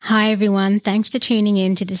Hi everyone, thanks for tuning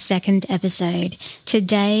in to the second episode.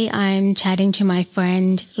 Today I'm chatting to my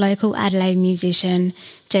friend, local Adelaide musician,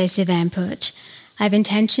 Joseph Amputch. I've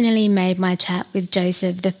intentionally made my chat with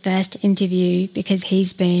Joseph the first interview because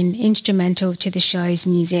he's been instrumental to the show's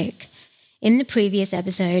music. In the previous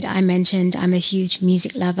episode, I mentioned I'm a huge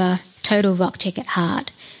music lover, total rock chick at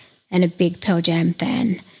heart, and a big Pearl Jam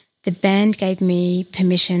fan. The band gave me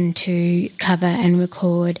permission to cover and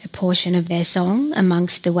record a portion of their song,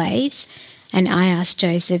 Amongst the Waves, and I asked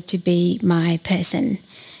Joseph to be my person.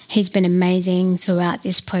 He's been amazing throughout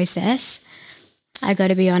this process. I got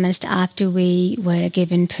to be honest, after we were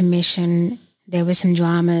given permission, there were some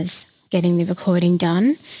dramas getting the recording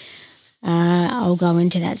done. I'll go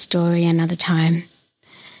into that story another time.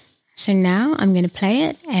 So now I'm going to play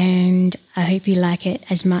it, and I hope you like it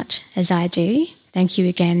as much as I do. Thank you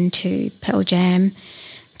again to Pearl Jam.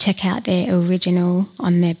 Check out their original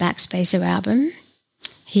on their Backspacer album.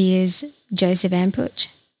 Here's Joseph Amputch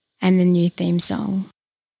and the new theme song.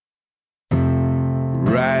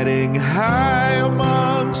 Riding high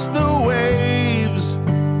amongst the waves,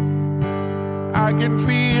 I can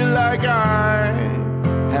feel like I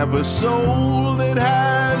have a soul that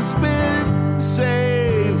has been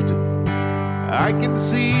saved. I can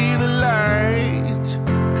see the light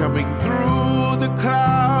coming through the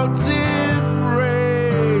clouds in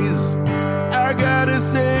rays. I gotta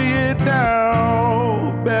say it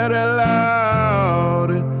now, better loud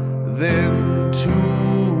than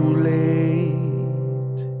too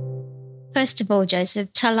late. First of all,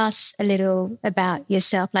 Joseph, tell us a little about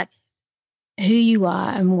yourself, like who you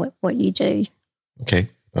are and what you do. Okay.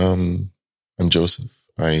 I'm Joseph.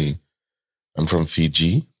 I'm from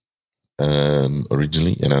Fiji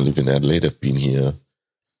originally, and I live in Adelaide. I've been here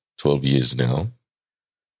 12 years now,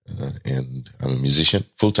 and I'm a musician,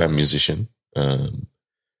 full-time musician.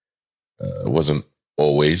 Wasn't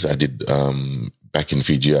always. I did, back in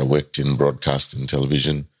Fiji, I worked in broadcast and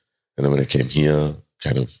television, and then when I came here,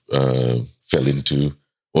 kind of fell into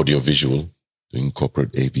audiovisual, doing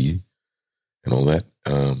corporate AV and all that,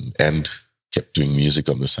 and kept doing music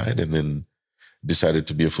on the side, and then decided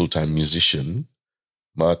to be a full-time musician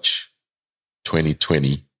March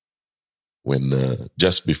 2020, when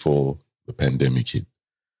just before the pandemic hit.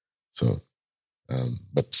 So,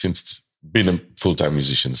 but since been a full-time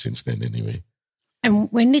musician since then anyway.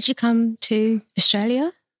 And when did you come to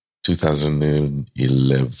Australia?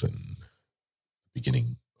 2011,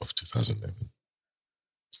 beginning of 2011.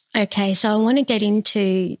 Okay, so I want to get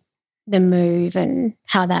into the move and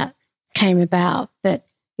how that came about. But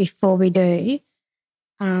before we do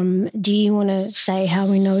you want to say how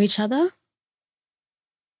we know each other?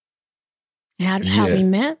 How we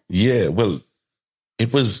met? Yeah, well,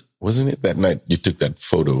 wasn't it that night you took that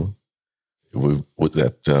photo with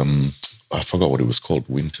that, I forgot what it was called,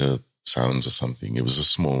 Winter Sounds or something. It was a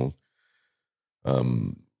small,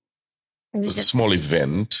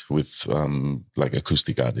 event with like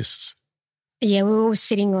acoustic artists. Yeah, we were all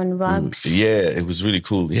sitting on rugs. Yeah, it was really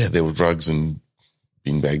cool. Yeah, there were rugs and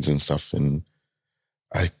beanbags and stuff. And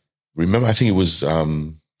I remember, I think it was,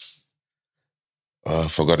 I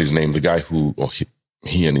forgot his name, the guy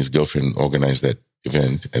he and his girlfriend organized that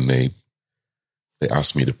event, and they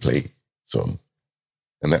asked me to play. So,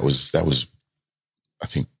 and that was, I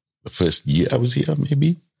think, the first year I was here,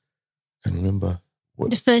 maybe. I can't remember.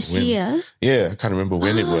 The first year? Yeah, I can't remember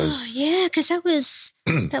when it was. Yeah, because that was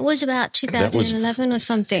about 2011 or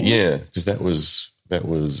something. Yeah, because that was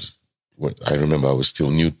what I remember. I was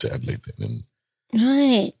still new to Adelaide then.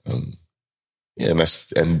 Right. Yeah,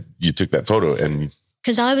 and you took that photo, and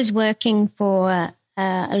because I was working for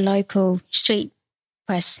a local street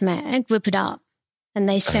press mag, Whip It Up, and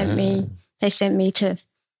they sent me to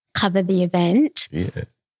cover the event. Yeah,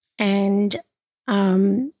 and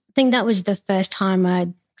I think that was the first time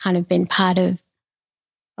I'd kind of been part of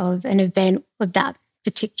an event of that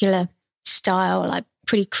particular style, like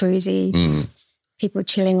pretty cruisy, people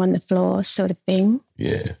chilling on the floor sort of thing.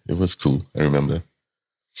 Yeah, it was cool. I remember.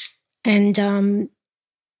 And I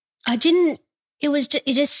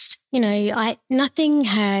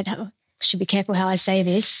should be careful how I say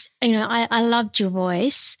this. I loved your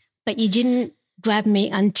voice, but you didn't grab me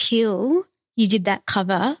until you did that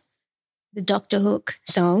cover, the Dr. Hook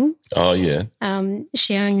song. Oh, yeah.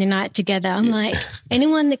 Sharing the Night Together. I'm like,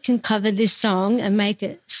 anyone that can cover this song and make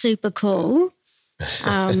it super cool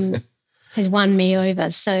has won me over.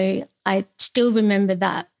 So I still remember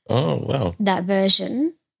that. Oh, wow. That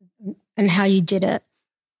version and how you did it.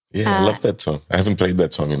 Yeah, I love that song. I haven't played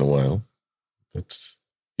that song in a while.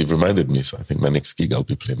 You've reminded me, so I think my next gig I'll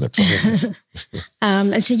be playing that song.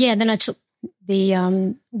 And so, then I took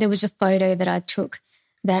there was a photo that I took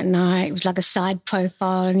that night. It was like a side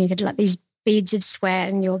profile, and you had like these beads of sweat,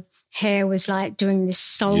 and your hair was like doing this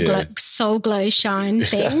soul glow shine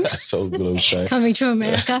thing. Soul glow shine. Coming to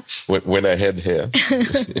America. When I had hair.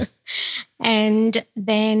 And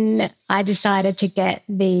then I decided to get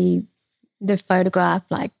the photograph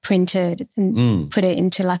like printed and put it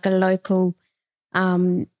into like a local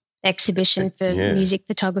exhibition for music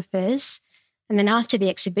photographers. And then after the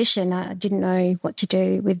exhibition, I didn't know what to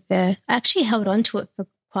do with I actually held on to it for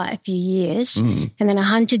quite a few years. And then I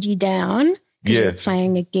hunted you down because you were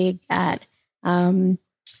playing a gig at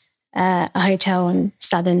a hotel on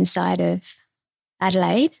southern side of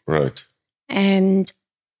Adelaide. Right. And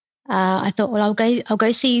I thought, well, I'll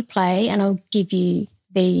go see you play, and I'll give you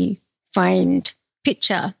the framed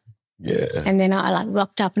picture. Yeah. And then I like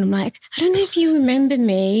rocked up, and I'm like, I don't know if you remember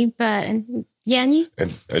me, but and you had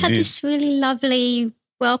this really lovely,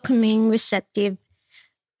 welcoming, receptive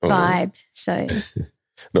vibe. So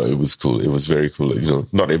no, it was cool. It was very cool. You know,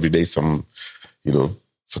 not every day some,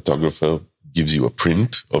 photographer gives you a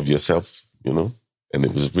print of yourself, and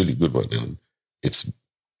it was a really good one. And it's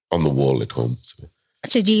on the wall at home.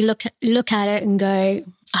 So do you look at it and go,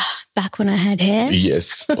 back when I had hair?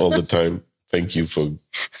 Yes, all the time. Thank you for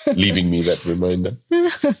leaving me that reminder.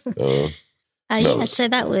 Yeah, so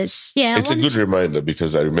that was, It's a good reminder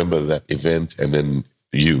because I remember that event, and then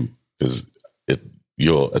because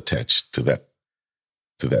you're attached to that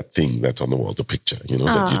thing that's on the wall, the picture,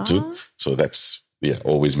 that you took. So that's,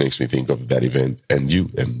 always makes me think of that event and you.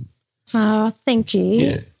 And thank you.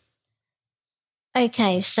 Yeah.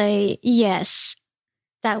 Okay, so yes,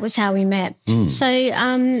 that was how we met.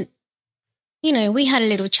 So, we had a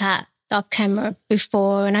little chat off camera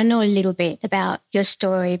before, and I know a little bit about your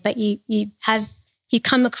story, but you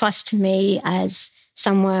come across to me as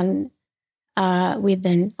someone with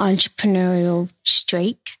an entrepreneurial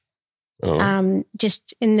streak,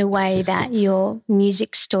 just in the way that your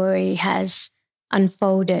music story has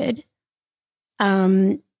unfolded.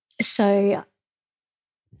 So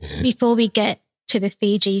before we get to the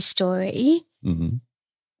Fiji story,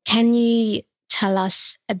 can you tell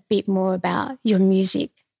us a bit more about your music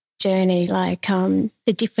journey, like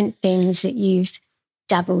the different things that you've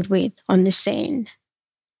dabbled with on the scene?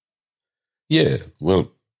 Yeah,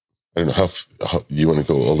 well, I don't know how you want to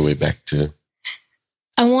go all the way back to.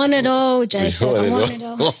 I want it all, Joseph. I want it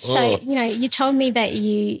all. So, you told me that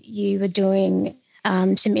you were doing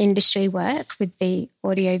some industry work with the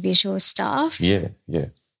audiovisual staff. Yeah.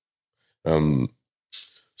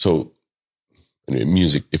 So,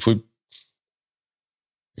 music. I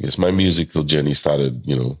guess my musical journey started,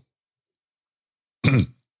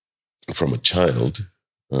 from a child.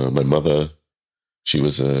 My mother, she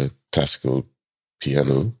was a classical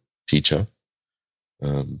piano teacher,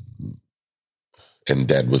 and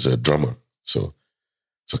Dad was a drummer. So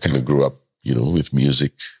kind of grew up, with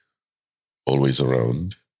music always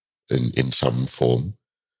around in some form.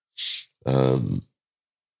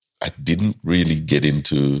 I didn't really get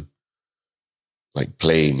into like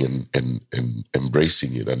playing and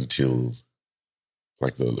embracing it until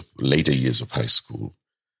like the later years of high school,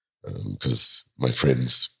 because my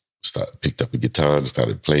friends picked up a guitar and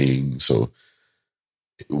started playing. So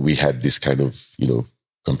we had this kind of,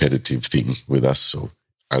 competitive thing with us. So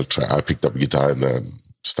I picked up a guitar and then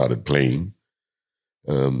started playing.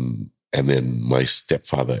 And then my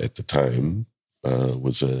stepfather at the time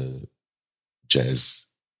was a jazz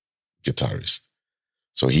guitarist.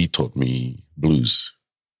 So he taught me blues,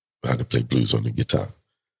 how to play blues on the guitar.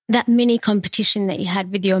 That mini competition that you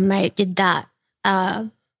had with your mate, did that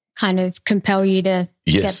kind of compel you to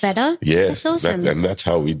get better? Yeah, that's awesome. And that's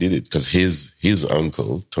how we did it, because his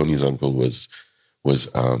uncle, Tony's uncle, was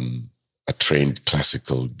a trained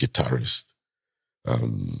classical guitarist.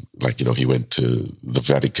 He went to the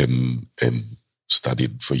Vatican and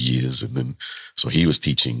studied for years, and then so he was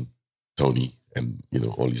teaching Tony and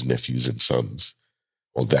all his nephews and sons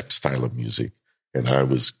all that style of music, and I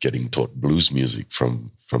was getting taught blues music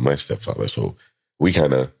from my stepfather. So we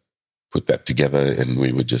kind of put that together, and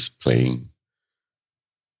we were just playing,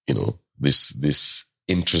 this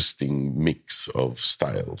interesting mix of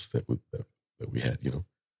styles that we had,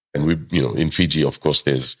 and we, in Fiji, of course,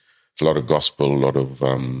 there's a lot of gospel, a lot of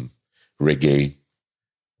reggae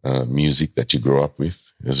music that you grow up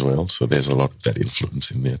with as well. So there's a lot of that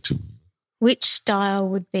influence in there too. Which style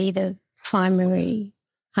would be the primary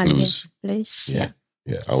kind blues. of blues? Yeah.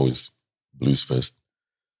 I always blues first.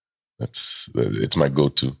 It's my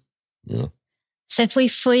go-to. So if we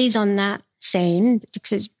freeze on that scene,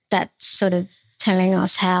 because that's sort of telling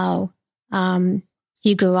us how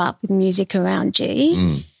you grew up with music around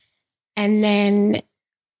you, and then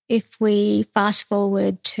if we fast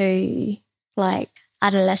forward to like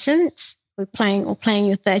adolescence, playing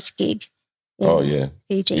your first gig in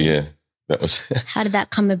Fiji. Yeah. That was how did that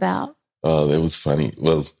come about? Oh, that was funny.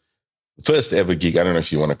 Well, first ever gig, I don't know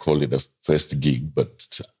if you want to call it a first gig,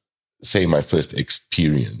 but say my first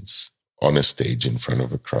experience on a stage in front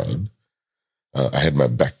of a crowd. I had my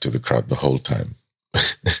back to the crowd the whole time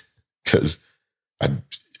because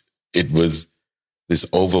it was this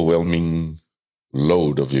overwhelming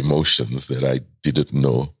load of emotions that I didn't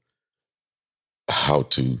know how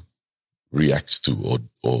to react to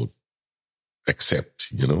or accept,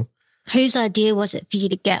 you know. Whose idea was it for you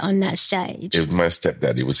to get on that stage? It was my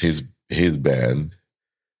stepdad. It was his band.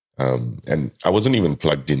 And I wasn't even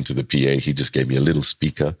plugged into the PA. He just gave me a little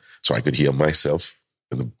speaker so I could hear myself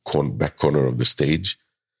in the back corner of the stage.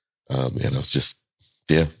 And I was just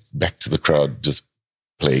there, back to the crowd, just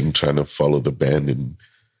playing, trying to follow the band and,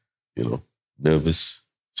 you know, nervous.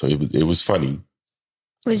 So it was funny.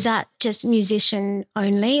 Was that just musician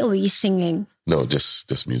only or were you singing? No,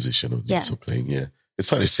 just musician only. Yeah. So playing, yeah. It's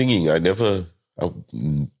funny, singing, and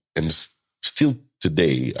still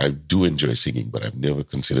today, I do enjoy singing, but I've never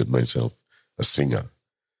considered myself a singer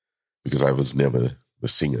because I was never the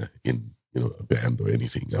singer in, you know, a band or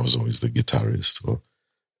anything. I was always the guitarist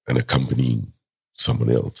and accompanying someone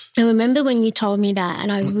else. I remember when you told me that,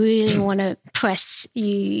 and I really want to press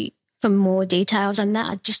you for more details on that.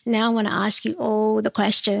 I just now want to ask you all the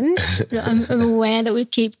questions. I'm aware that we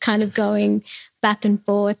keep kind of going back and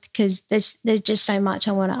forth because there's just so much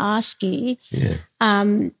I want to ask you. Yeah.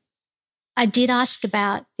 I did ask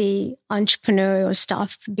about the entrepreneurial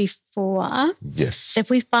stuff before. Yes. So if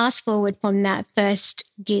we fast forward from that first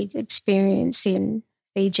gig experience in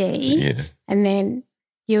Fiji, and then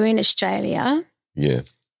you're in Australia. Yeah.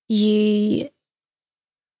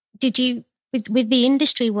 With the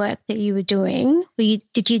industry work that you were doing,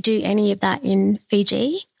 did you do any of that in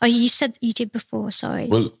Fiji? Oh, you said you did before, sorry.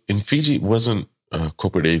 Well, in Fiji, it wasn't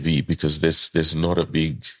corporate AV because there's not a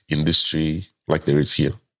big industry like there is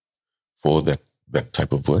here for that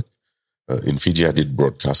type of work. In Fiji, I did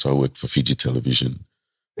broadcast. So I worked for Fiji Television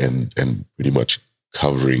and pretty much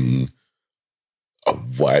covering a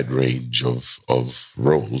wide range of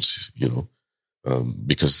roles, you know,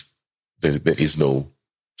 because there is no,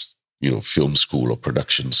 you know, film school or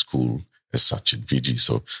production school as such in Fiji.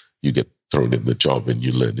 So you get thrown in the job and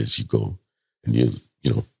you learn as you go, and you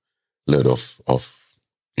know, learn off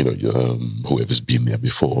you know, whoever's been there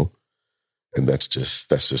before, and that's just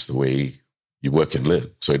the way you work and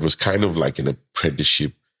learn. So it was kind of like an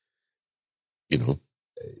apprenticeship, you know,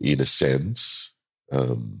 in a sense.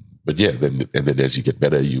 But yeah, then as you get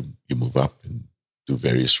better, you move up and do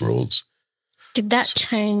various roles. Did that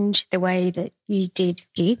change the way that you did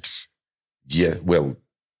gigs? Yeah, well,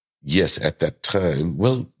 yes, at that time.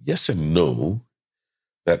 Well, yes and no.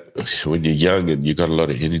 That when you're young and you got a lot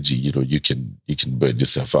of energy, you know, you can burn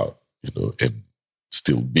yourself out, you know, and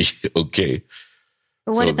still be okay.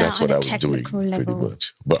 But what so about that's what on I a was doing technical level? pretty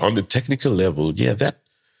much. But on the technical level, yeah, that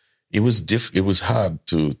it was hard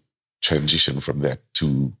to transition from that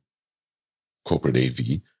to corporate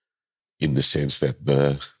AV in the sense that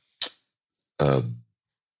the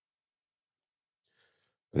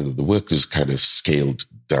work was kind of scaled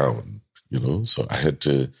down, you know. So I had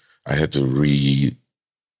to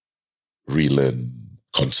relearn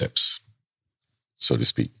concepts, so to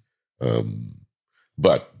speak.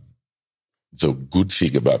 But the good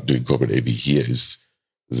thing about doing corporate AV here is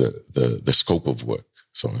the scope of work.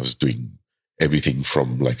 So I was doing everything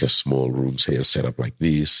from like a small room, say a setup like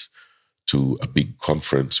this, to a big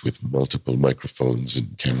conference with multiple microphones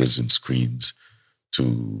and cameras and screens,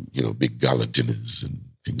 to, you know, big gala dinners and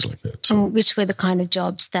things like that. So, which were the kind of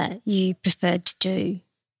jobs that you preferred to do?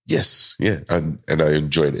 Yes, yeah. And I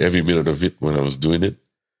enjoyed every minute of it when I was doing it.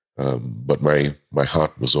 But my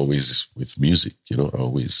heart was always with music, you know. I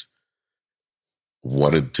always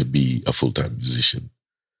wanted to be a full-time musician,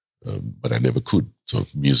 but I never could. So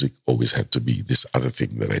music always had to be this other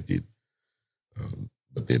thing that I did.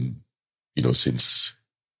 But then, you know, since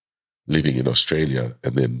living in Australia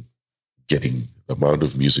and then getting the amount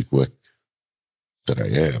of music work that I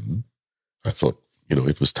am, I thought, you know,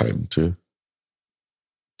 it was time to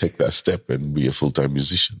take that step and be a full-time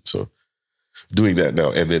musician. So doing that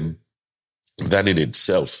now, and then that in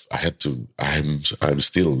itself, I'm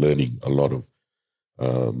still learning a lot of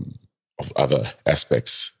other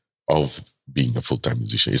aspects of being a full-time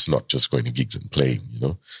musician. It's not just going to gigs and playing, you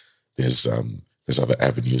know. There's other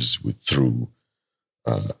avenues through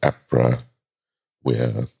APRA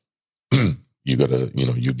where you gotta, you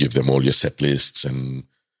know, you give them all your set lists and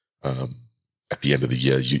at the end of the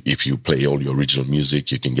year, if you play all your original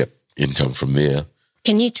music, you can get income from there.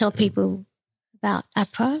 Can you tell people about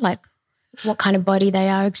APRA, like what kind of body they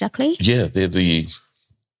are exactly? Yeah, they're the...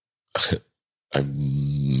 I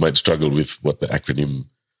might struggle with what the acronym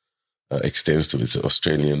extends to. It's the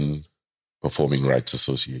Australian Performing Rights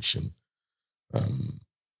Association. And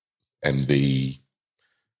the...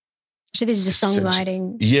 So this is a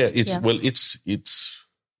songwriting... Yeah, it's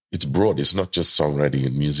broad. It's not just songwriting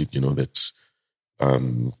and music, that's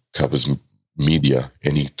covers media,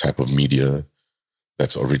 any type of media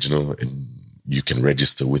that's original, and you can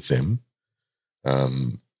register with them.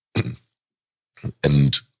 And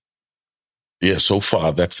yeah, so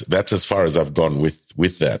far that's as far as I've gone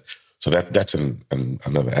with that. So that's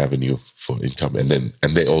another avenue for income. And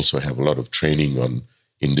they also have a lot of training on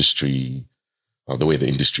industry, the way the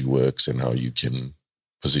industry works, and how you can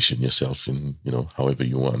position yourself in, however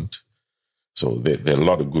you want. So there are a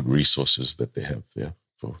lot of good resources that they have there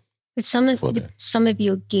for some of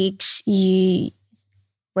your gigs, you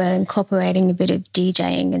were incorporating a bit of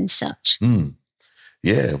DJing and such.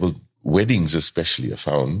 Yeah, well, weddings especially, I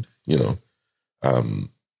found, I've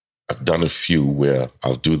done a few where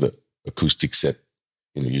I'll do the acoustic set,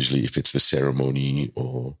 usually if it's the ceremony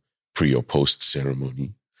or pre or post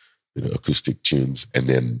ceremony, acoustic tunes, and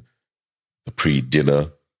then the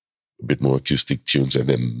pre-dinner, a bit more acoustic tunes, and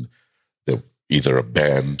then either a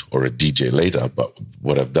band or a DJ later. But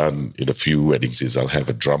what I've done in a few weddings is I'll have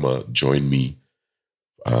a drummer join me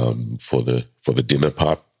for the dinner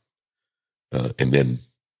part, and then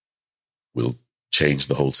we'll change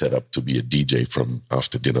the whole setup to be a DJ from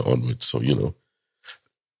after dinner onwards. So we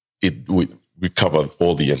cover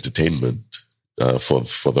all the entertainment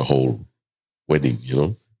for the whole wedding,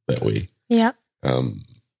 that way. Yeah.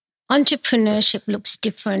 Entrepreneurship looks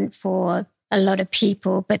different for a lot of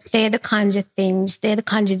people, but they're the kinds of things, they're the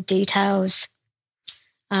kinds of details.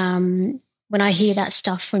 When I hear that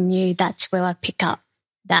stuff from you, that's where I pick up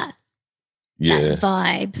that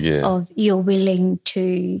vibe of you're willing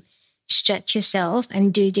to stretch yourself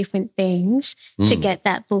and do different things to get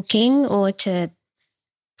that booking or to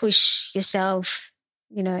push yourself,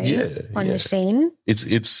 on the scene.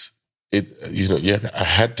 I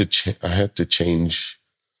had to change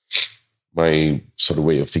my sort of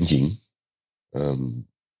way of thinking. And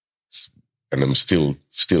I'm still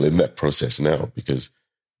in that process now, because,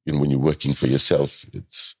 when you're working for yourself, you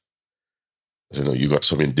got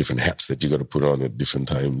so many different hats that you got to put on at different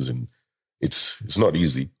times, and it's not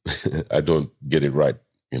easy. I don't get it right,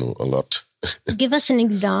 a lot. Give us an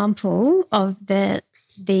example of the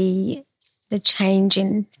change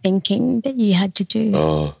in thinking that you had to do.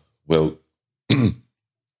 Well, the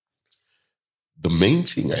main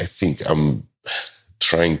thing I think I'm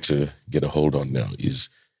trying to get a hold on now is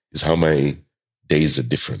how my days are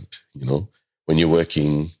different. When you're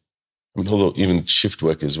working, although even shift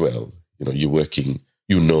work as well, you're working,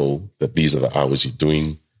 that these are the hours you're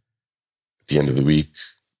doing. At the end of the week,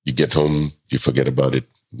 you get home, you forget about it,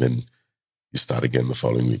 then you start again the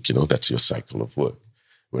following week. That's your cycle of work.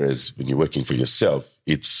 Whereas when you're working for yourself,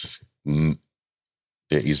 there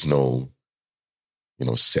is no,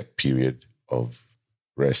 set period of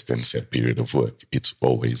rest and set period of work. It's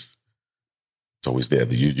always there.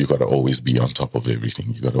 You got to always be on top of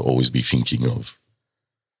everything. You got to always be thinking of,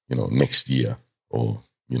 next year or,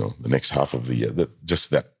 the next half of the year.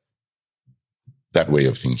 That way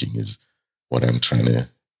of thinking is what I'm trying to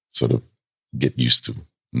sort of get used to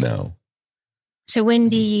now. So when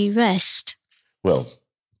do you rest? Well,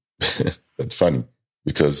 that's funny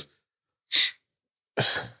because,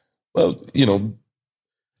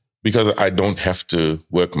 because I don't have to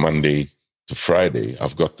work Monday to Friday,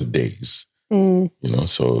 I've got the days,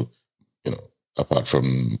 so, apart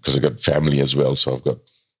from, because I got family as well. So I've got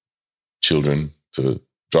children to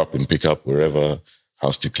drop and pick up wherever,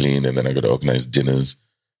 house to clean. And then I got to organize dinners,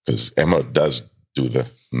 because Emma does do the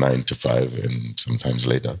 9 to 5 and sometimes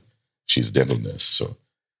later. She's a dental nurse. So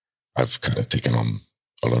I've kind of taken on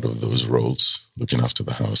a lot of those roles, looking after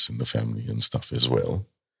the house and the family and stuff as well,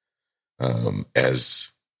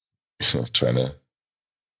 as trying to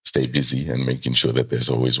stay busy and making sure that there's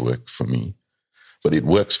always work for me. But it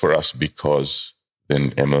works for us because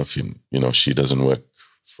then Emma, she doesn't work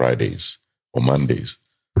Fridays or Mondays.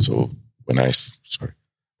 So when I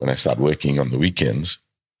start working on the weekends,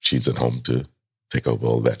 she's at home to take over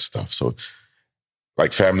all that stuff. So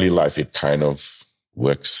like family life, it kind of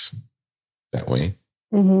works that way.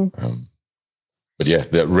 Mm-hmm. But yeah,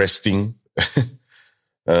 the resting,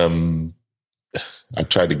 I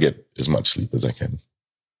try to get as much sleep as I can.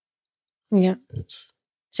 Yeah.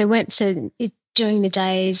 So during the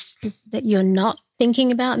days that you're not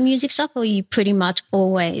thinking about music stuff, or are you pretty much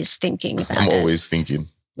always thinking about I'm it? always thinking.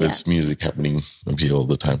 There's music happening up here all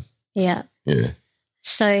the time. Yeah. Yeah.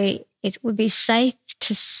 So it would be safe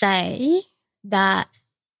to say that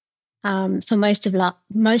for most of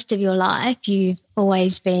your life, you've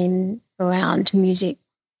always been around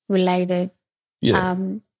music-related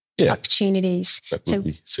opportunities. That would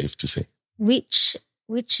be safe to say. Which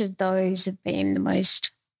of those have been the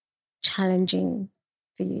most challenging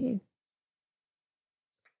for you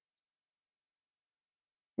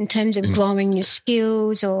in terms of growing your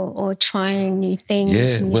skills or trying new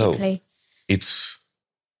things musically?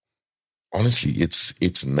 Well,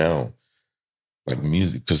 it's now like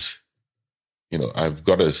music, because I've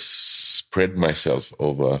got to spread myself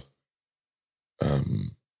over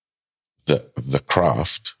the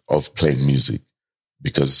craft of playing music,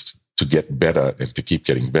 because to get better and to keep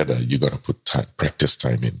getting better, you got to put practice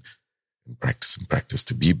time in, and practice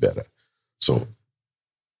to be better. So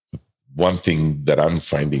one thing that I'm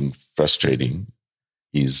finding frustrating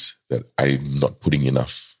is that I'm not putting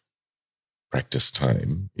enough practice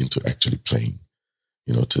time into actually playing,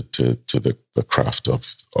 to the craft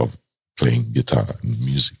of playing guitar and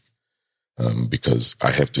music, because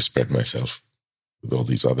I have to spread myself with all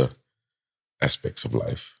these other aspects of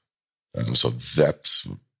life. So that's,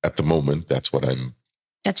 at the moment, that's what I'm...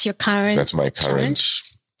 That's your current... That's my current... challenge?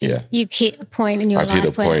 Yeah. You've hit a point in your life I've hit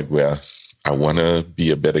a point where I want to be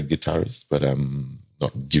a better guitarist, but I'm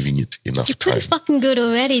not giving it enough time. You're pretty fucking good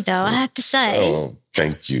already, though, I have to say. Oh,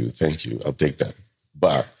 thank you. I'll take that.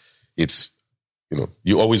 But it's,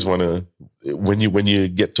 you always want to, when you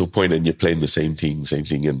get to a point and you're playing the same thing,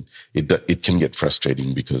 and it can get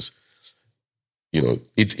frustrating, because,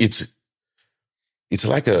 it's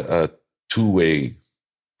like a two-way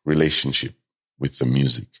relationship with the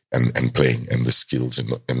music and playing and the skills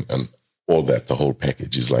and all that. The whole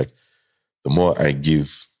package is like, the more I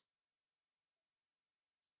give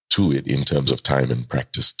to it in terms of time and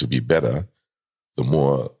practice to be better, the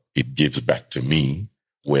more it gives back to me,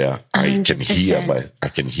 where 100%. I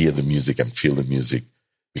can hear the music and feel the music,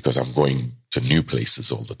 because I'm going to new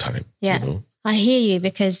places all the time. Yeah, I hear you,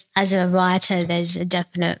 because as a writer, there's a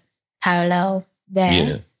definite parallel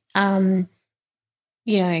there. Yeah.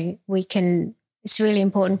 It's really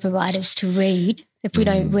important for writers to read. If we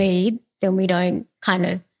don't read, then we don't kind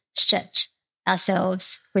of stretch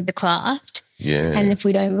ourselves with the craft. Yeah. And if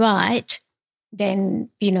we don't write, then,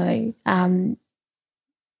 we're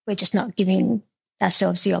just not giving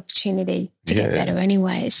ourselves the opportunity to get better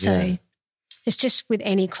anyway. So it's just with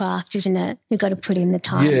any craft, isn't it? We've got to put in the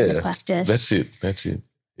time and the practice. That's it.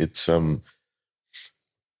 It's, I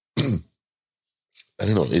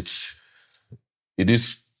don't know, it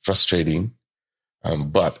is frustrating,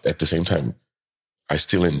 but at the same time, I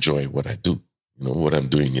still enjoy what I do. What I'm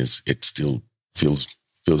doing is, it still fills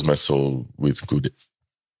my soul with good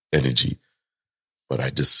energy. But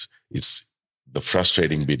it's the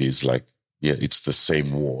frustrating bit is like, it's the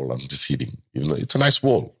same wall I'm just hitting. Even though it's a nice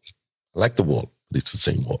wall. I like the wall, but it's the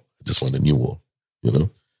same wall. I just want a new wall,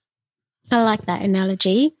 I like that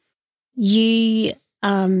analogy. You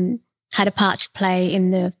had a part to play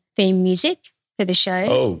in the theme music for the show.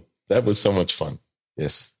 Oh, that was so much fun.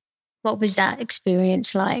 Yes. What was that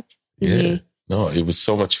experience like for you? No, it was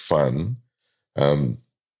so much fun. And,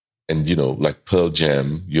 like Pearl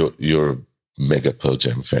Jam, you're a mega Pearl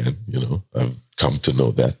Jam fan, I've come to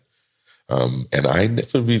know that. And I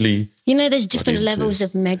never really... there's different levels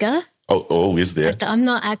of mega. Oh, is there? I'm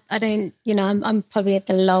not, I don't, I'm probably at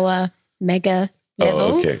the lower mega level.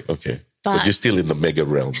 Oh, okay. But you're still in the mega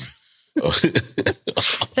realm.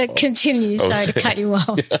 But continue, sorry to cut you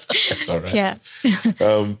off. That's all right. Yeah.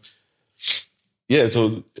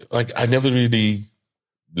 So like I never really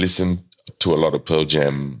listened to a lot of Pearl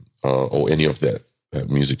Jam or any of that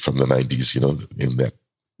music from the 90s, in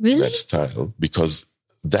that style, because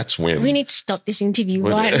that's when... We need to stop this interview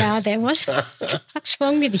right now then. What's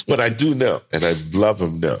wrong with you? But I do now, and I love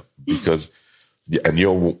them now, because, and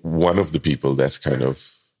you're one of the people that's kind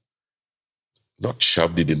of not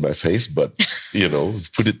shoved it in my face, but,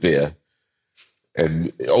 put it there.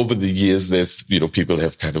 And over the years, there's, people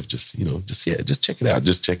have kind of just check it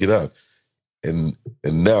out. And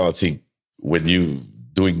now I think when you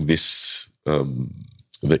doing this,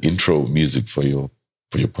 the intro music for your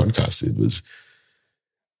podcast, it was,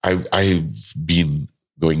 I've been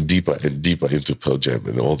going deeper and deeper into Pearl Jam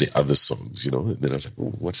and all the other songs, and then I was like,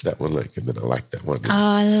 oh, what's that one like? And then I like that one. Oh,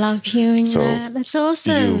 I love hearing that. That's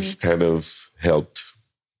awesome. You've kind of helped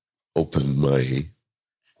open my,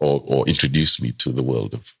 or introduce me to the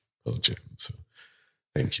world of Pearl Jam. So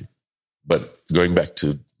thank you. But going back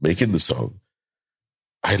to making the song,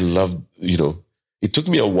 I love, it took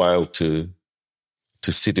me a while to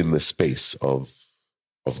sit in the space of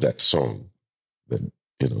that song, that,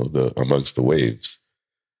 you know, the Amongst the Waves.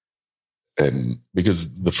 And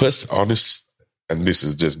because the first honest, and this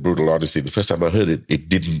is just brutal honesty, the first time I heard it, it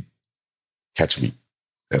didn't catch me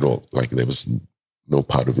at all. Like there was no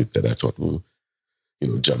part of it that I thought, well, you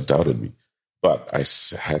know, jumped out at me. But I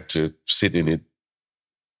had to sit in it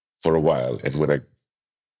for a while. And when I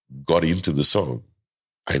got into the song,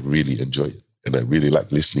 I really enjoy it. And I really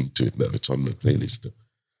like listening to it now. It's on my playlist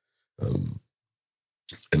now.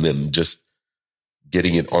 And then just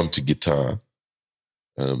getting it onto guitar,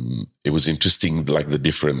 it was interesting, like the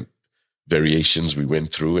different variations we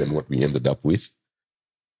went through and what we ended up with.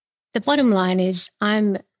 The bottom line is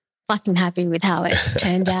I'm fucking happy with how it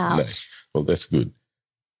turned out. Nice. Well, that's good.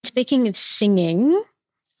 Speaking of singing,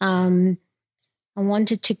 I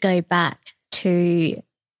wanted to go back to,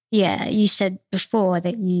 you said before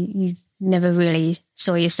that you never really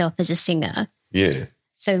saw yourself as a singer. Yeah.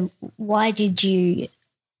 So why did you,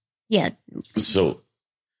 So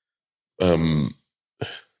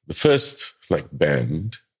the first like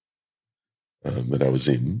band that I was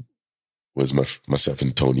in was myself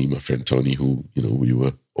and Tony, my friend Tony, who, you know, we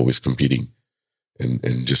were always competing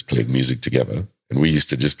and just playing music together. And we used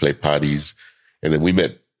to just play parties. And then we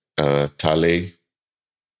met Tale.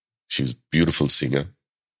 She was a beautiful singer.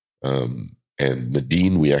 And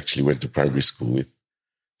Nadine, we actually went to primary school with.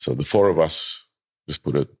 So the four of us just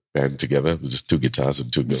put a band together with just two guitars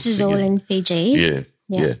and two girls. This is all in Fiji?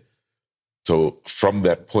 Yeah. So from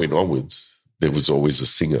that point onwards, there was always a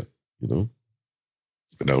singer, you know.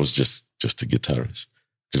 And I was just a guitarist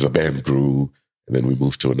because the band grew, and then we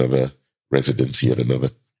moved to another residency at another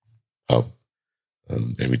pub.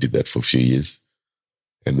 And we did that for a few years.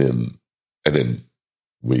 And then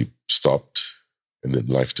we stopped, and then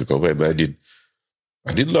life took over. And I did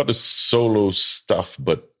a lot of solo stuff,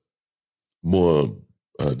 but more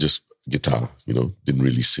just guitar, you know, didn't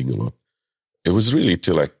really sing a lot. It was really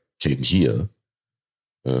till I came here,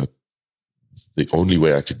 the only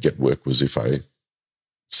way I could get work was if I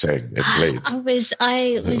sang and played.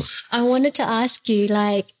 I wanted to ask you,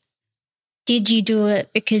 like, did you do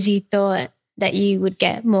it because you thought that you would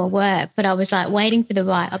get more work? But I was like waiting for the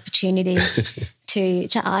right opportunity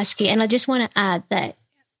to ask you. And I just want to add that,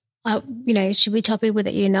 you know, should we tell people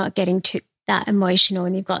that you're not getting that emotional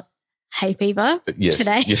and you've got hay fever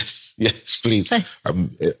today? Yes, please. So,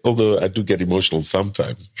 although I do get emotional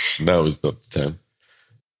sometimes, now is not the time.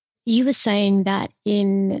 You were saying that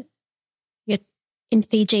in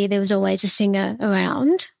Fiji there was always a singer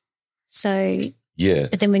around. So yeah.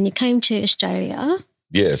 But then when you came to Australia,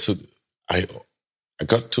 so I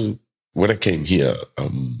got to, when I came here,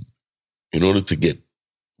 in order to get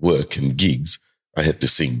work and gigs, I had to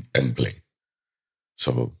sing and play.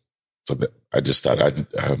 So that I just started.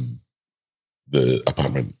 The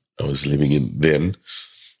apartment I was living in then,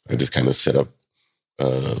 I just kind of set up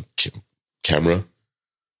a camera,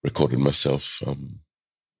 recorded myself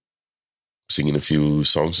singing a few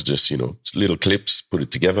songs, just, you know, little clips, put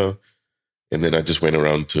it together. And then I just went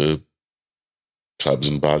around to clubs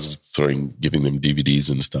and bars, giving them DVDs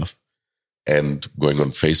and stuff, and going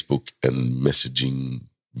on Facebook and messaging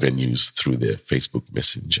venues through their Facebook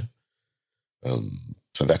Messenger.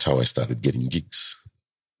 So that's how I started getting gigs.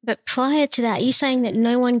 But prior to that, are you saying that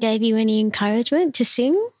no one gave you any encouragement to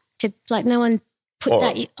sing? No one put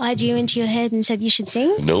that idea into your head and said you should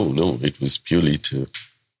sing? No. It was purely to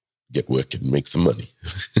get work and make some money.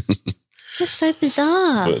 That's so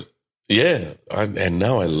bizarre. But yeah, and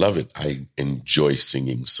now I love it. I enjoy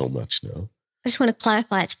singing so much now. I just want to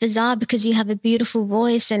clarify, it's bizarre because you have a beautiful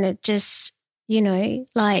voice and it just, you know,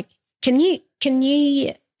 like, can you,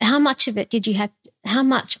 how much of it did you have,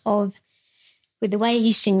 with the way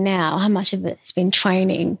you sing now, how much of it has been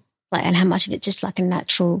training, like, and how much of it just like a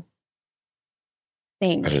natural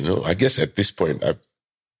thing? I don't know. I guess at this point I've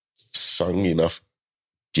sung enough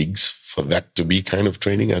gigs for that to be kind of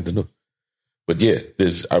training. I don't know. But yeah,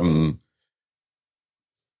 there's,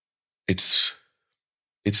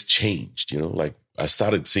 it's changed, you know, like I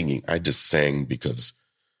started singing. I just sang because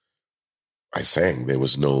I sang. There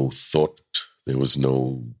was no thought. There was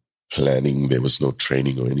no planning. There was no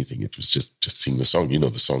training or anything. It was just sing the song. You know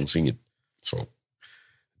the song, sing it. So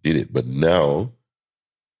did it. But now,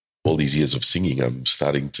 all these years of singing, I'm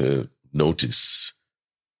starting to notice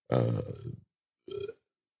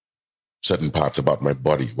certain parts about my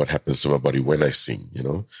body, what happens to my body when I sing, you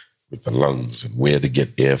know, with the lungs and where to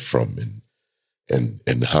get air from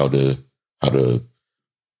and how to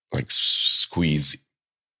like squeeze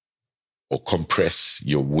or compress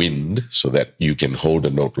your wind so that you can hold a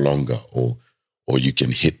note longer or or you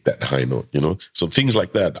can hit that high note, you know? So things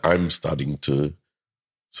like that, I'm starting to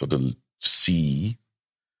sort of see.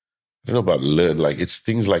 I don't know about learn, like it's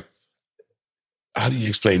things like, how do you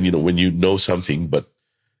explain, you know, when you know something, but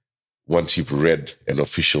once you've read an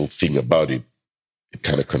official thing about it, it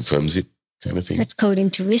kind of confirms it, kind of thing. That's called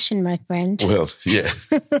intuition, my friend. Well, yeah.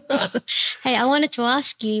 Hey, I wanted to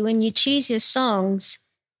ask you, when you choose your songs,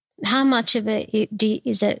 how much of it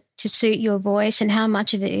is it to suit your voice, and how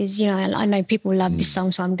much of it is, you know, I know people love this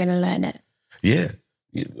song, so I'm going to learn it. Yeah.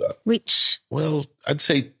 Which? Well, I'd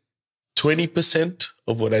say 20%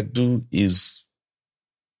 of what I do is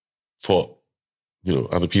for, you know,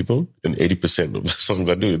 other people, and 80% of the songs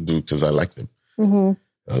I do because I like them.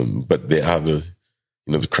 Mm-hmm. But there are the,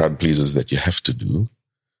 you know, the crowd pleasers that you have to do,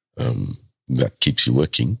 that keeps you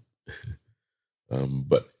working.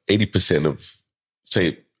 But 80% of,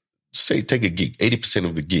 say take a gig, 80%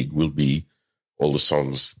 of the gig will be all the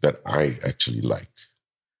songs that I actually like.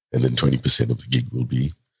 And then 20% of the gig will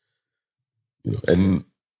be, you know, and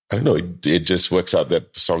I don't know, it just works out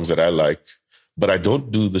that the songs that I like, but I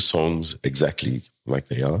don't do the songs exactly like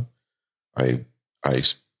they are. I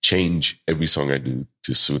change every song I do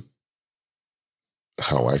to suit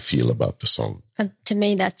how I feel about the song. And to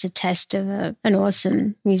me, that's a test of an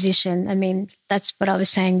awesome musician. I mean, that's what I was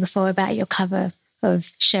saying before about your cover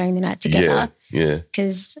of Sharing the Night Together. Yeah.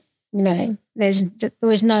 Because, you know, there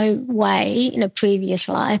was no way in a previous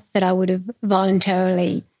life that I would have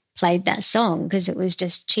voluntarily played that song because it was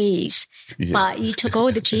just cheese. Yeah. But you took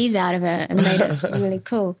all the cheese out of it and made it really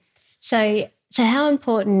cool. So how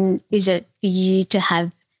important is it for you to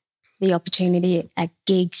have the opportunity at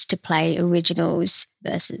gigs to play originals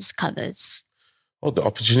versus covers? Oh, the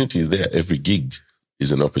opportunity is there. Every gig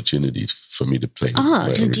is an opportunity for me to play.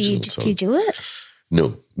 Oh, do you do it?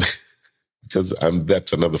 No, because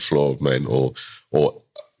that's another flaw of mine, or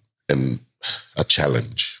a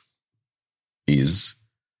challenge is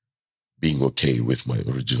being okay with my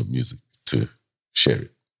original music to share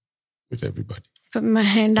it with everybody. Put my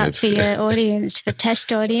hand up for your audience, for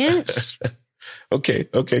test audience. Okay,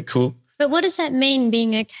 cool. But what does that mean,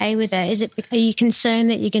 being okay with it? Are you concerned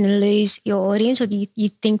that you're going to lose your audience, or do you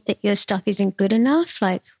think that your stuff isn't good enough?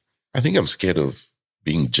 Like, I think I'm scared of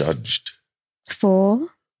being judged. For?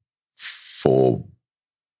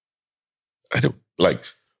 I don't, like,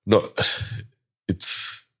 no,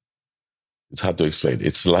 it's hard to explain.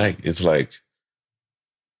 It's like,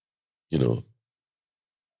 you know,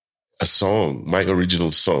 a song, my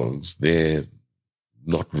original songs, they're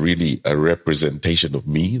not really a representation of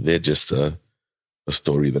me. They're just a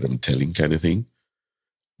story that I'm telling, kind of thing.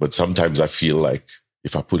 But sometimes I feel like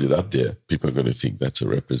if I put it out there, people are going to think that's a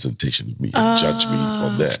representation of me and judge me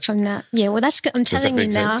on that. From that. Yeah, well, I'm telling you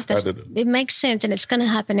now, it makes sense, and it's going to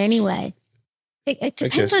happen anyway. It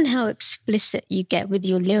depends on how explicit you get with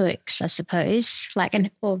your lyrics, I suppose,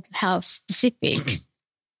 or how specific.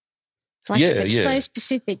 It's so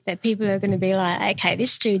specific that people are going to be like, okay,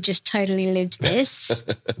 this dude just totally lived this.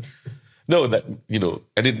 No, that, you know,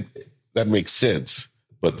 that makes sense.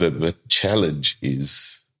 But the challenge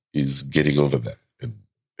is getting over that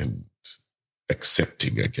and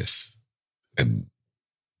accepting, I guess, and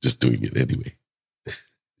just doing it anyway.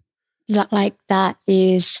 Like that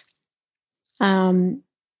is the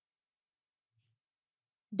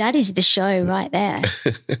show right there.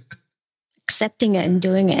 Accepting it and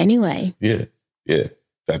doing it anyway. Yeah.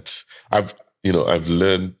 I've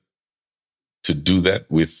learned to do that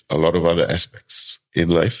with a lot of other aspects in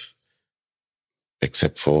life,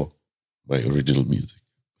 except for my original music.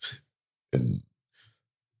 And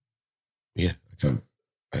yeah,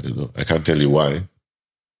 I don't know. I can't tell you why,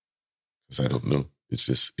 because I don't know. It's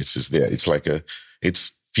just there. It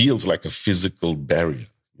feels like a physical barrier,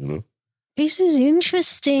 you know? This is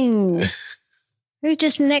interesting. We've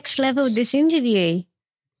just next leveled this interview.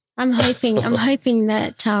 I'm hoping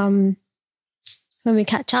that when we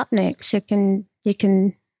catch up next, you can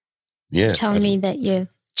tell me that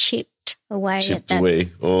you've chipped away at that.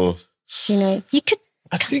 Or, you know, you could.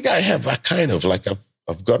 I think I have. I kind of like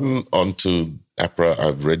I've gotten onto APRA.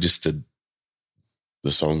 I've registered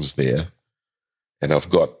the songs there, and I've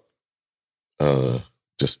got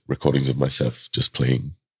just recordings of myself just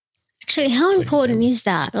playing. Actually, how important is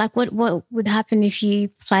that? Like, what would happen if you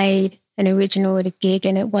played an original at a gig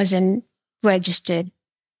and it wasn't registered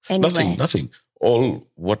anywhere? Nothing. All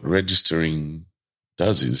what registering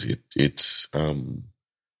does is it's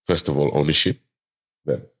first of all ownership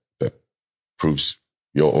that proves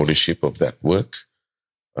your ownership of that work,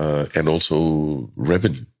 and also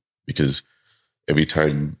revenue, because every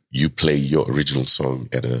time you play your original song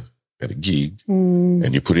at a gig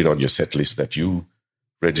and you put it on your set list that you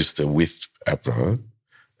register with APRA,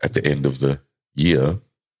 at the end of the year,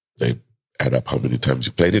 they add up how many times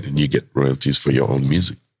you played it, and you get royalties for your own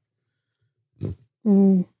music.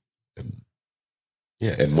 Mm.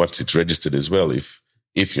 And once it's registered as well, if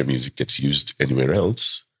your music gets used anywhere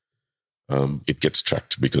else, it gets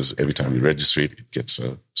tracked, because every time you register it, it gets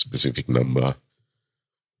a specific number.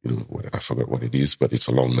 I forgot what it is, but it's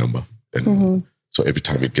a long number. And so every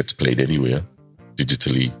time it gets played anywhere,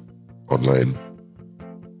 digitally, online,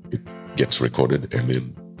 it gets recorded, and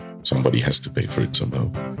then somebody has to pay for it somehow.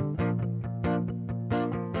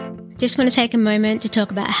 Just want to take a moment to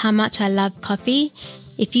talk about how much I love coffee.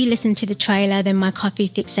 If you listen to the trailer, then my coffee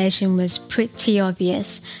fixation was pretty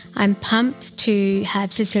obvious. I'm pumped to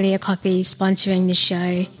have Cecilia Coffee sponsoring the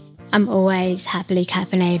show. I'm always happily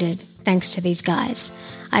caffeinated, thanks to these guys.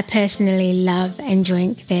 I personally love and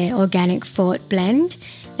drink their organic Fort blend.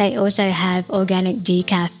 They also have organic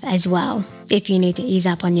decaf as well, if you need to ease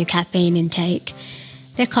up on your caffeine intake.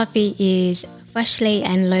 Their coffee is freshly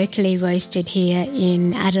and locally roasted here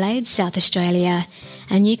in Adelaide, South Australia,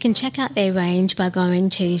 and you can check out their range by going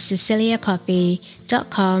to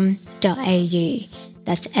ceciliacoffee.com.au.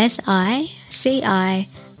 That's SICILIA.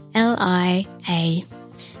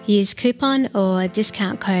 Use coupon or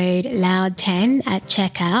discount code LOUD10 at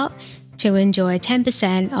checkout to enjoy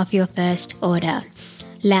 10% off your first order.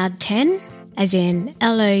 LOUD10, as in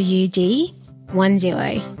LOUD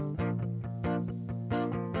 10.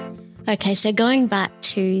 Okay, so going back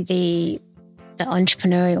to the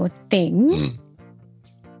entrepreneurial thing,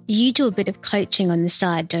 you do a bit of coaching on the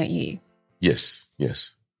side, don't you? Yes. Do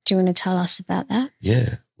you want to tell us about that?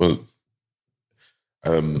 Yeah. Well,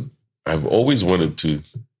 I've always wanted to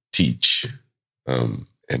teach, and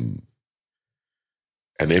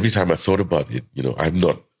every time I thought about it, I'm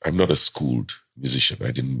not a schooled musician.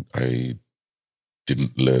 I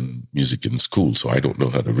didn't learn music in school, so I don't know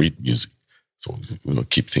how to read music. So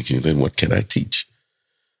keep thinking, then what can I teach?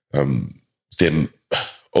 Then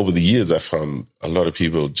over the years, I found there's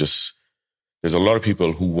a lot of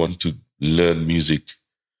people who want to learn music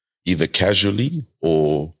either casually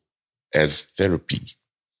or as therapy.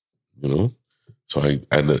 So it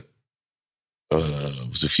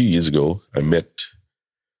was a few years ago, I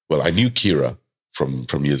knew Kira from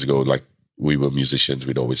years ago. Like, we were musicians,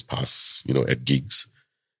 we'd always pass, at gigs.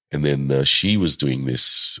 And then she was doing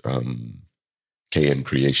this KN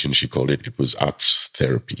creation, she called it. It was arts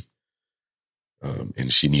therapy.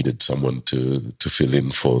 And she needed someone to fill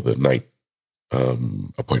in for the night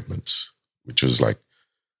appointments, which was like,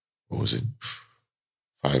 what was it?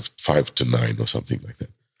 5 to 9 or something like that.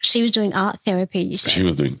 She was doing art therapy, you said? She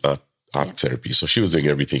was doing art therapy. So she was doing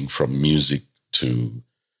everything from music to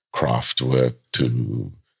craft work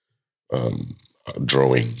to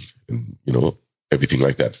drawing and, everything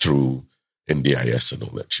like that through NDIS and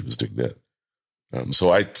all that. She was doing that.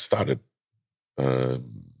 So I started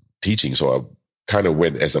teaching. So I kind of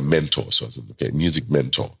went as a mentor. So I was music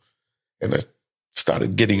mentor. And I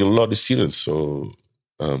started getting a lot of students. So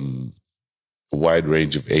a wide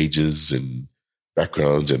range of ages and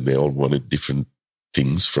backgrounds, and they all wanted different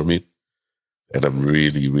things from it. And I'm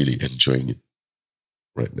really, really enjoying it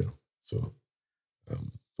right now. So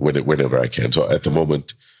whenever I can. So at the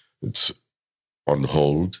moment, it's on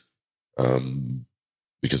hold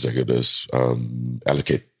because I got to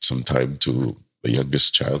allocate some time to the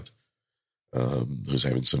youngest child who's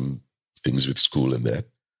having some things with school and that.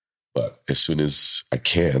 But as soon as I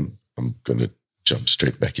can, I'm going to jump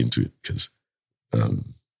straight back into it because,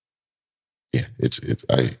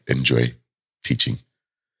 I enjoy teaching.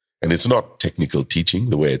 And it's not technical teaching,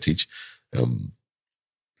 the way I teach.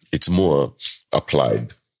 It's more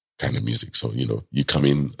applied kind of music. So, you come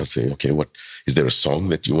in and say, okay, what is there a song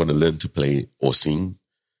that you want to learn to play or sing?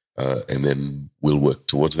 And then we'll work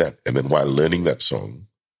towards that. And then while learning that song,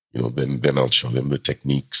 then I'll show them the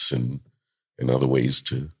techniques and other ways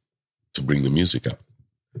to bring the music up.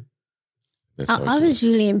 I was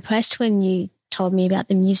really impressed when you told me about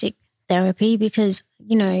the music therapy because,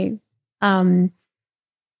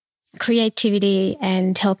 creativity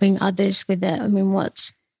and helping others with it. I mean,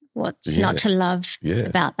 what's not to love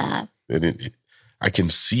about that? And I can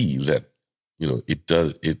see that,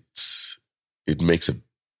 it makes a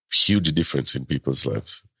huge difference in people's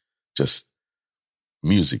lives. Just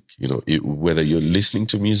music, whether you're listening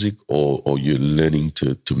to music or you're learning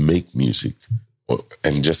to make music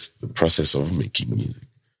and just the process of making music.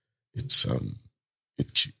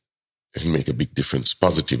 It can make a big difference,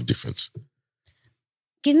 positive difference.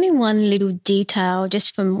 Give me one little detail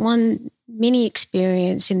just from one mini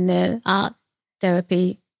experience in the art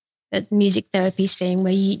therapy, music therapy scene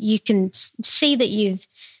where you can see that you've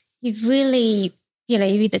really,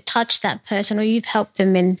 you've either touched that person or you've helped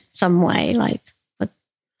them in some way? Like, what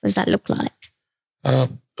does that look like?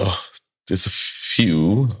 There's a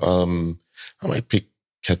few. I might pick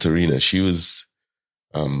Katerina. She was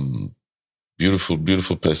beautiful,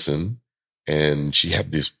 beautiful person. And she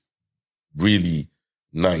had this really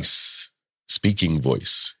nice speaking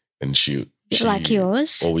voice. And she like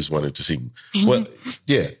yours? Always wanted to sing. Well,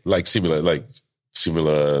 yeah,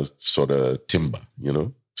 similar sort of timbre,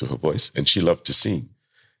 to her voice. And she loved to sing.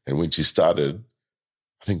 And when she started,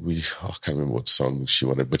 I think I can't remember what song she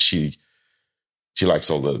wanted, but she likes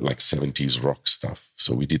all the 70s rock stuff.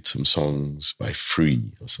 So we did some songs by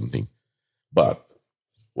Free or something. But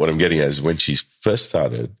what I'm getting at is when she first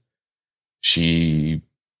started, she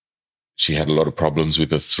had a lot of problems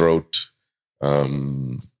with her throat.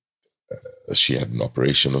 She had an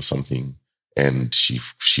operation or something, and she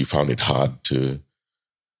found it hard to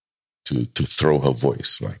throw her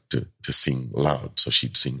voice, to sing loud. So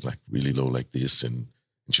she'd sing really low like this, and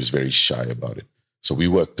she was very shy about it. So we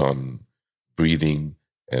worked on breathing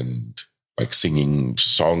and singing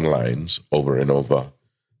song lines over and over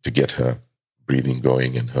to get her breathing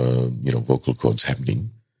going and her vocal cords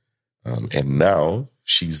happening. And now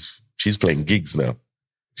she's playing gigs now.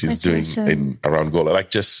 She's doing awesome. Around Gola,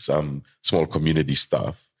 just small community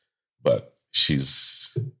stuff. But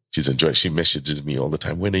she's enjoying. She messages me all the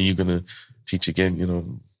time. When are you gonna teach again?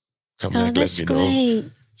 Come back, let me know.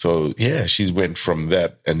 So yeah, she went from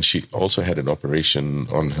that, and she also had an operation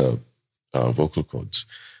on her vocal cords,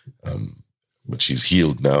 but she's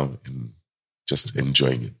healed now and just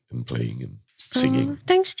enjoying it and playing and singing.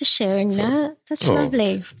 Thanks for sharing that. That's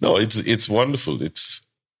lovely. No, it's wonderful.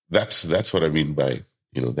 That's what I mean by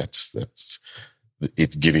that's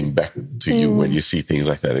it giving back to you when you see things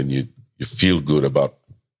like that, and you feel good about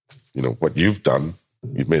what you've done.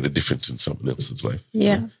 You've made a difference in someone else's life.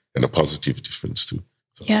 Yeah, and a positive difference too.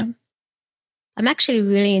 So. Yeah. I'm actually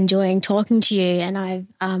really enjoying talking to you, and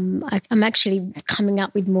I'm actually coming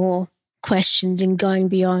up with more questions and going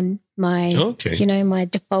beyond my my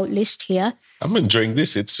default list here. I'm enjoying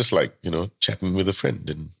this. It's just chatting with a friend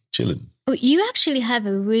and chilling. Well, you actually have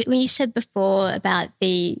when you said before about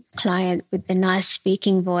the client with the nice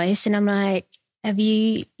speaking voice, and I'm like, have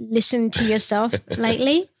you listened to yourself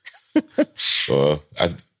lately?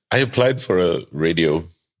 I applied for a radio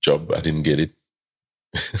job. I didn't get it.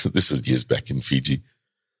 This was years back in Fiji.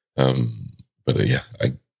 But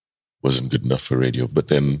I wasn't good enough for radio. But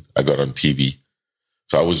then I got on TV.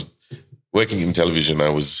 So I was working in television. I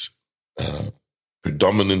was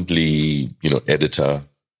predominantly, editor,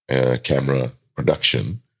 camera,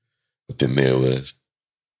 production. But then there was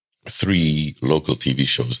 3 local TV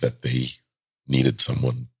shows that they needed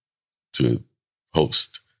someone to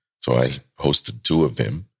host. So I hosted 2 of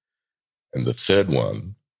them. And the third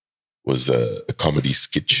one was a comedy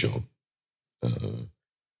skit show.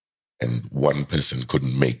 And one person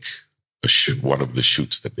couldn't make one of the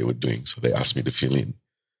shoots that they were doing. So they asked me to fill in.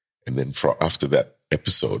 And then after that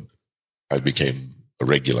episode, I became a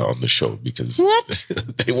regular on the show because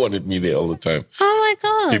they wanted me there all the time. Oh, my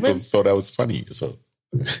God. People thought I was funny. So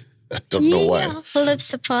I don't know why. You are full of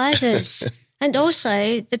surprises. And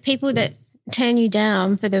also the people that turn you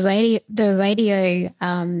down for the radio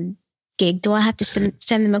gig, do I have to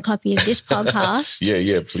send them a copy of this podcast?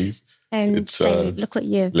 Yeah, please. And say, look what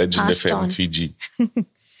you've Legend passed FM on. Fiji.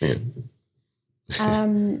 Yeah.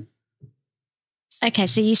 Okay,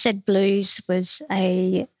 so you said blues was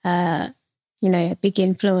a big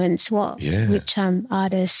influence. Which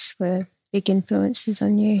artists were big influences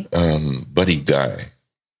on you? Buddy Guy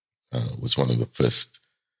was one of the first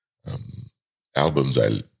albums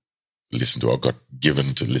I listened to or got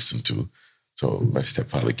given to listen to. So my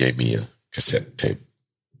stepfather gave me a cassette tape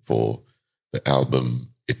for the album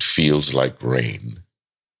It Feels Like Rain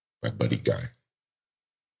by Buddy Guy.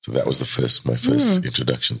 So that was my first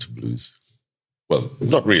introduction to blues. Well,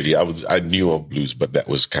 not really. I knew of blues, but that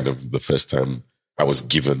was kind of the first time I was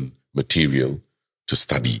given material to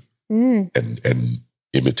study and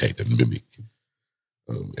imitate and mimic.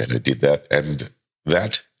 And I did that.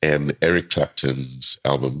 And Eric Clapton's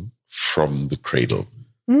album From the Cradle.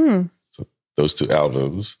 So those 2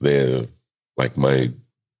 albums, they're like my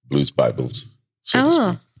blues Bibles. So to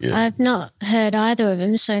speak. Yeah. I've not heard either of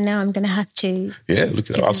them, so now I'm going to have to. Yeah, look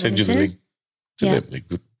at it. I'll send you the link to them.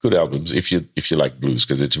 They're good albums if you like blues,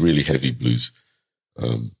 because it's really heavy blues.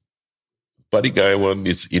 Buddy Guy one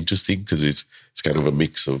is interesting because it's kind of a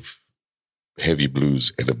mix of heavy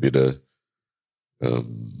blues and a bit of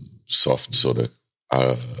soft sort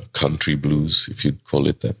of country blues, if you'd call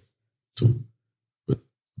it that. So, but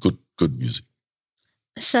good music.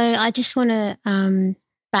 So I just want to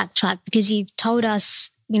backtrack because you've told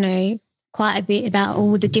us, quite a bit about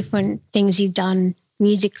all the different things you've done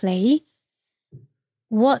musically.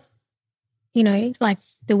 What, like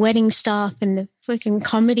the wedding stuff and the freaking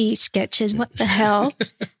comedy sketches, what the hell?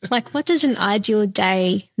 Like, what does an ideal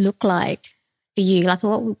day look like for you? Like,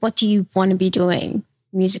 what do you want to be doing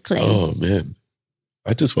musically? Oh, man.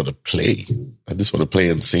 I just want to play. I just want to play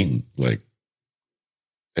and sing, like,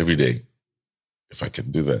 every day. If I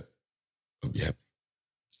can do that, I'll be happy.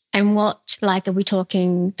 And what, like, are we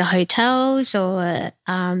talking the hotels or,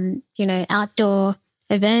 outdoor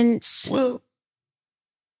events? Well,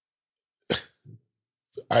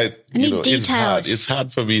 it's hard. It's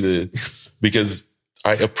hard for me to, because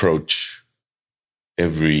I approach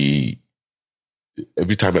every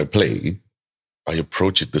time I play, I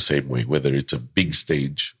approach it the same way, whether it's a big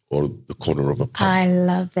stage or the corner of a pub. I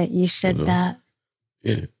love that you said that.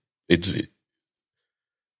 Yeah.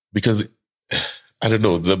 Because I don't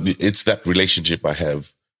know, it's that relationship I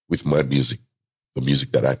have with my music, the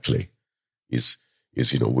music that I play is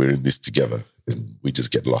we're in this together and we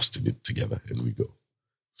just get lost in it together and we go.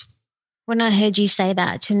 So. When I heard you say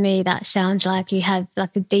that, to me, that sounds like you have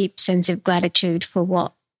like a deep sense of gratitude for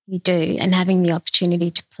what you do and having the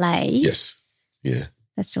opportunity to play. Yes. Yeah.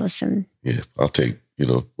 That's awesome. Yeah. I'll take,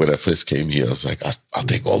 when I first came here, I was like, I'll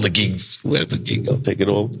take all the gigs. Where's the gig? I'll take it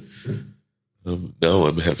all. Now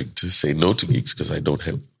I'm having to say no to gigs because I don't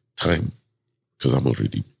have time because I'm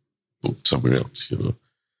already booked somewhere else,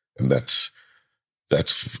 And that's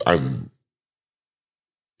I'm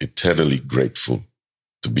eternally grateful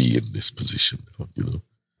to be in this position, And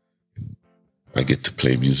I get to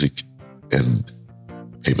play music and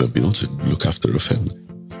pay my bills and look after a family.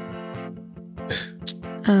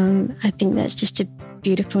 I think that's just a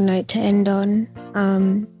beautiful note to end on.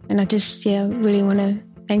 And I just, really want to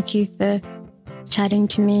thank you for chatting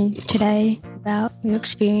to me today about your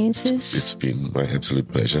experiences. It's been my absolute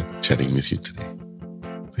pleasure chatting with you today.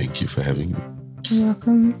 Thank you for having me. You're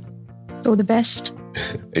welcome. All the best.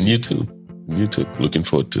 And you too. You too. Looking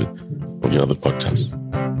forward to all your other podcasts.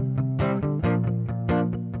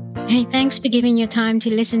 Hey, thanks for giving your time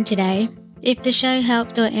to listen today. If the show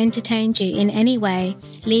helped or entertained you in any way,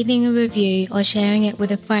 leaving a review or sharing it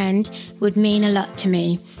with a friend would mean a lot to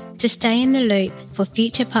me. To stay in the loop for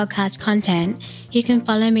future podcast content, you can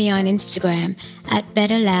follow me on Instagram at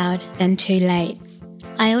Better Loud Than Too Late.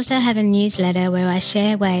 I also have a newsletter where I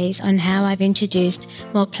share ways on how I've introduced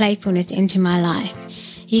more playfulness into my life.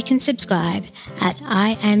 You can subscribe at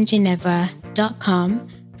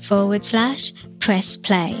iamginevra.com/press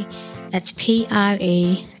play. That's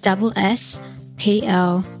PRESSPLAY.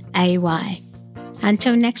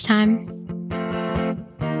 Until next time.